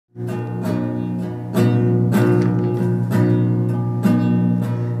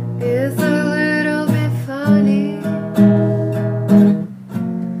It's a little bit funny,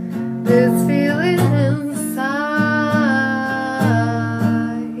 this feeling inside.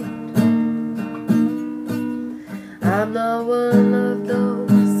 I'm not one of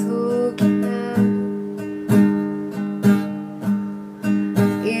those who can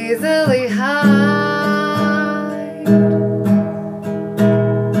easily hide.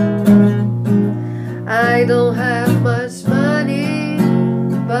 I don't have much money,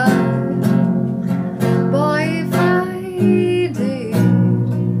 but boy, if I did,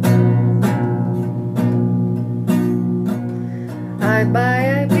 I'd buy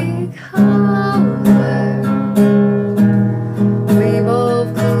a big house where we both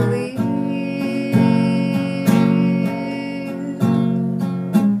could live.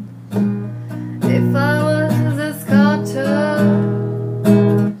 If I was a sculptor,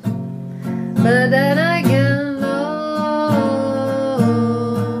 but then again, no.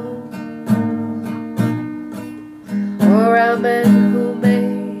 Or a man who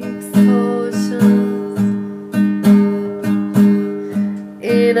makes potions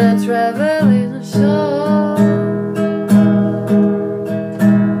in a traveling show.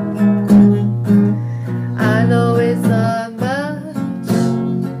 I know it's not much,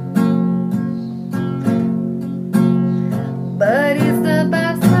 but it's the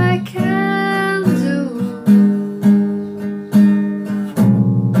best I can do.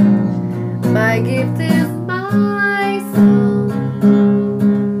 My gift is my song,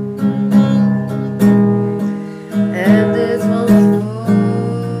 and this one's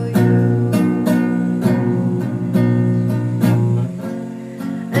for you.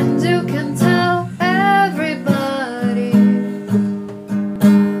 And you can tell everybody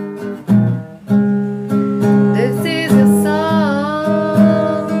this is a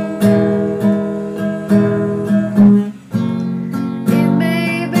song. It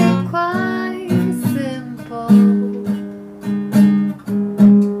may be quite simple,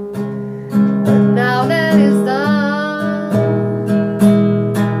 but now that it's done,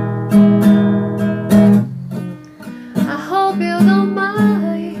 I hope you don't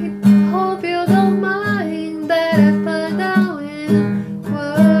mind, hope you don't mind that I put down in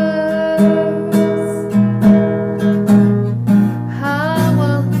words how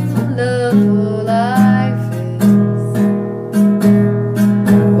wonderful life is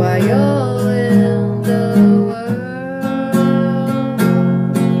while you're in the world.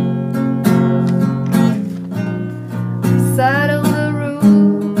 We sat on the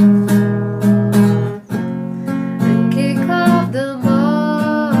roof and kick off the mulch.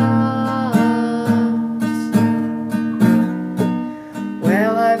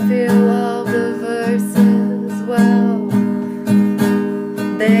 Well, I feel all the verses well.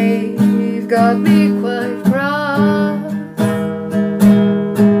 They've got me quite